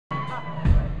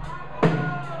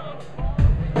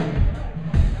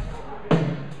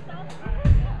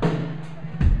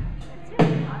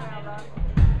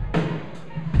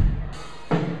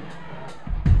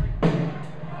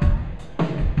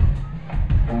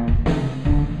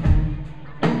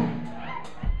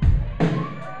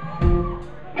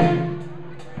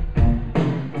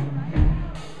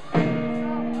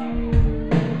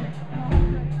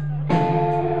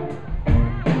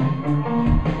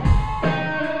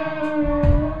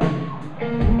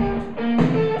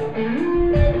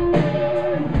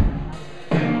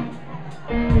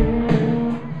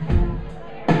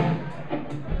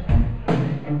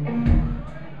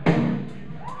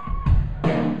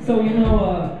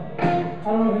I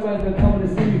don't know if anybody's been coming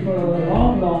to see me for a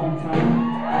long, long time.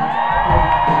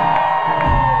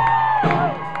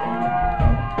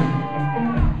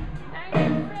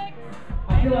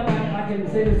 I feel like I can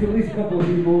say this to at least a couple of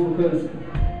people because,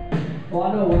 well,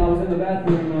 I know when I was in the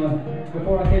bathroom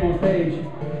before I came on stage,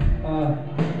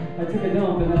 I took a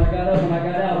dump and then I got up and I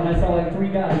got out and I saw like 3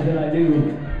 guys that I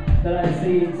knew that I had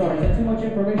seen. Sorry, is that too much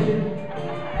information?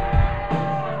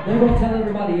 They're gonna tell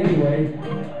everybody anyway.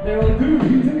 They're like, dude,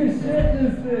 you took a shit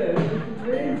just then. It's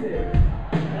amazing.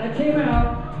 And I came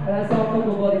out and I saw a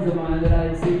couple of buddies of mine that I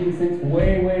had seen since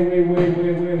way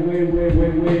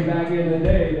back in the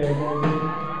day. And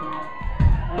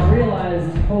I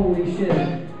realized, holy shit,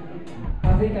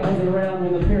 I think I was around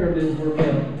when the pyramids were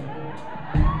built.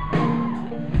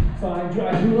 So I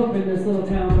grew up in this little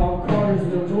town called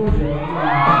Cartersville, Georgia.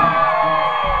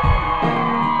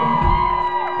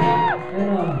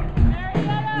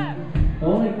 And the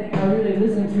only thing I really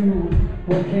listened to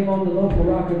when came on the local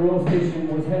rock and roll station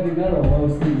was heavy metal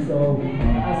mostly. So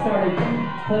I started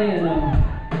playing,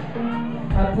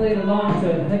 I played along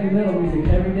to heavy metal music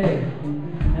every day.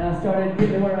 And I started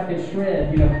getting to where I could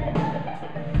shred, you know.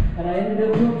 And I ended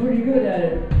up doing pretty good at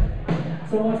it.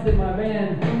 So much that my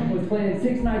band was playing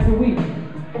 6 nights a week.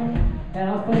 And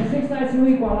I was playing 6 nights a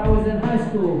week while I was in high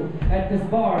school at this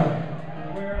bar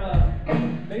where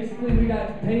basically we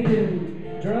got paid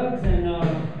in drugs and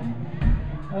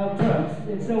drugs.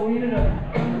 And so we ended up,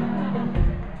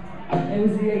 it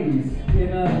was the 80s.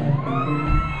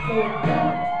 So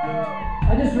I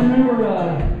just remember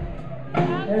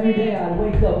every day I'd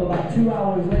wake up about 2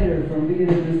 hours later from being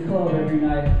in this club every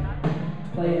night,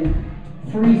 playing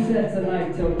 3 sets a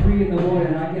night till 3 in the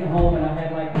morning. I get home and I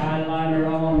had like eyeliner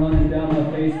on running down my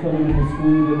face coming to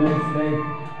school the next day.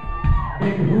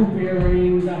 Big hoop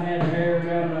earrings, I had hair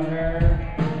down my hair.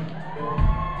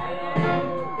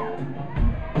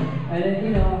 And then,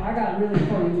 you know, I got really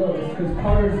funny looks because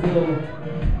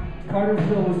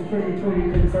Cartersville was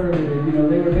pretty conservative. You know,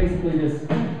 they were basically just,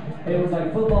 it was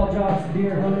like football jocks,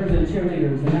 deer hunters, and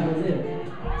cheerleaders, and that was it.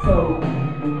 So,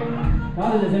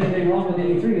 not that there's anything wrong with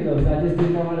any 3 of those, I just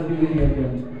didn't know how to do any of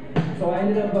them. So I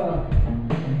ended up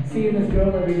seeing this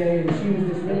girl every day, and she was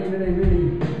this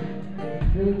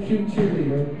really cute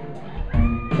cheerleader.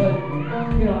 But,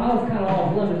 you know, I was kind of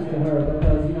off limits to her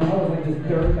because, you know, I was like this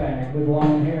dirtbag with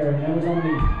long hair, and there was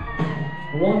only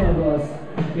one of us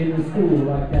in the school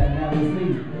like that, and that was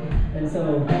me. And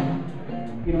so,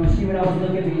 you know, she would always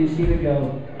look at me and she would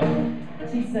go,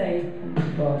 she'd say,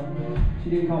 well, she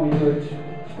didn't call me Butch.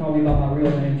 She called me by my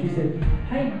real name. She said,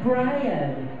 "Hey,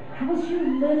 Brad, how's your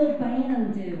little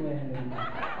band doing?"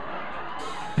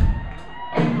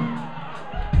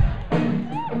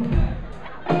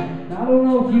 Now, I don't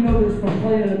know if you know this from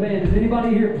playing in a band. Does anybody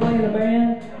here play in a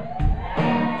band?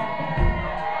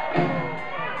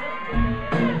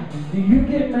 Do you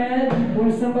get mad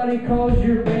when somebody calls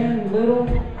your band little?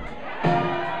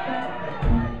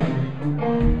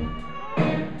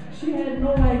 She had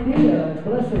no idea,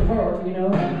 bless her heart, you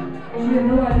know. She had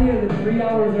no idea that 3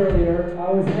 hours earlier,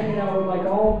 I was hanging out with like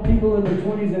all people in their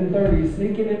 20s and 30s,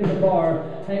 sneaking into the bar,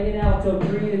 hanging out till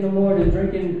 3 in the morning,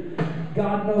 drinking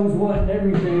God knows what and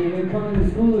everything, and then coming to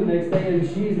school the next day, and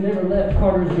she's never left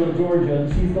Cartersville, Georgia,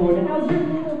 and she's going, "How's your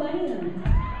little band?"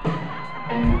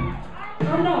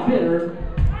 I'm not bitter.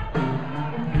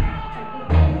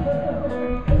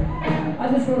 I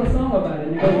just wrote a song about it,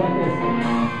 and it goes like this.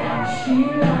 She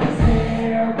likes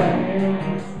hair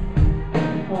bands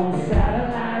on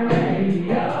satellite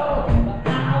radio, but I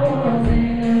was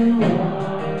in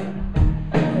one,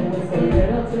 so it's a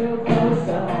little too close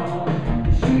to home.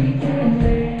 She can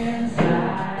dance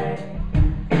like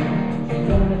she's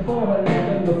done it for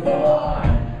 11 before.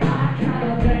 I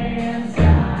kinda dance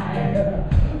like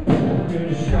get a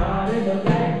shot in the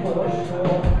leg for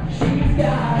sure. She's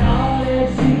got all that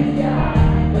she's got,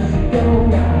 but she don't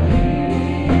got heat.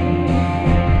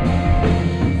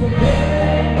 So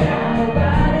baby, now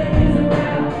nobody's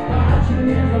around, watching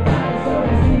everybody so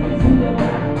they sneak into the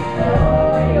ground.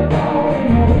 Oh, you're falling,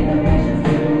 no inhibitions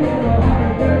to you. There are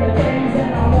 130 things that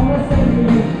I wanna say to you.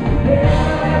 Never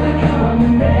let me come,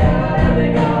 never let me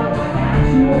go. I got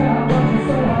you where I want you,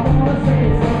 so I wanna say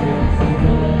it's something. So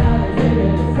feel the night is in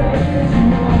it, say that you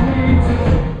want me to.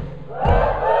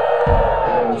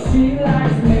 She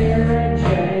likes Mary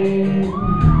Jane,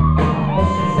 but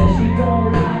she says she don't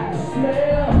like the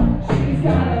smell. She's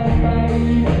got a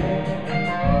baby,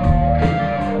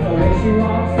 the way she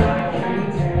walks like